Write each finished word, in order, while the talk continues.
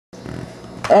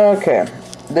Okay,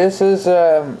 this is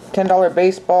a $10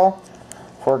 baseball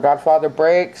for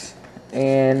Godfatherbreaks,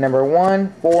 and number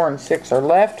 1, 4, and 6 are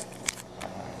left.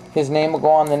 His name will go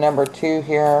on the number 2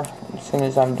 here as soon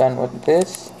as I'm done with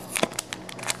this.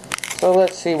 So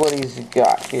let's see what he's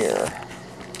got here.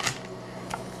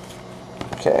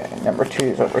 Okay, number 2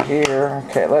 is over here.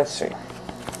 Okay, let's see.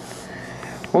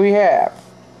 We have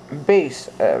base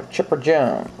of Chipper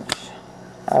Jones,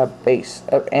 a base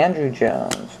of Andrew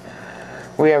Jones.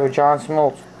 We have a John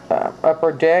Smoltz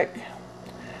upper deck,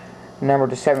 number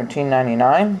to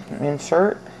 1799,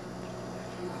 insert.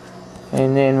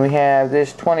 And then we have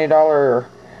this $20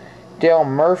 Dale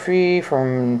Murphy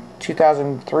from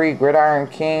 2003 Gridiron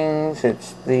Kings.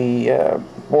 It's the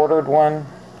bordered one,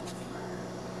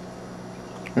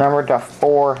 number to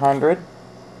 400.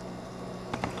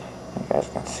 You guys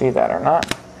can see that or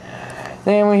not.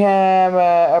 Then we have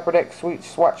Upper Deck Sweet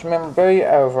Swatch memorabilia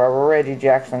of Reggie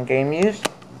Jackson game used.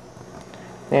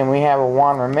 Then we have a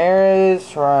Juan Ramirez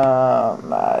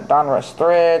from Donruss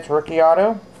Threads rookie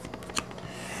auto.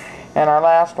 And our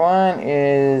last one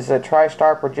is a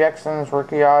TriStar Projections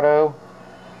rookie auto,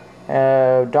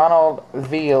 Donald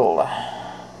Veal.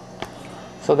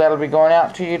 So that'll be going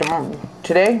out to you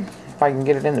today, if I can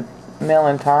get it in the mail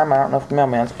in time. I don't know if the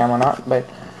mailman's coming or not, but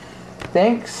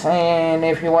thanks. And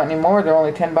if you want any more, they're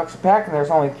only $10 a pack, and there's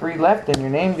only 3 left, and your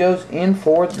name goes in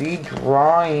for the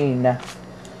drawing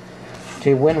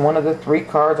to win one of the 3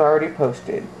 cards I already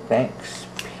posted. Thanks.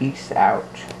 Peace out.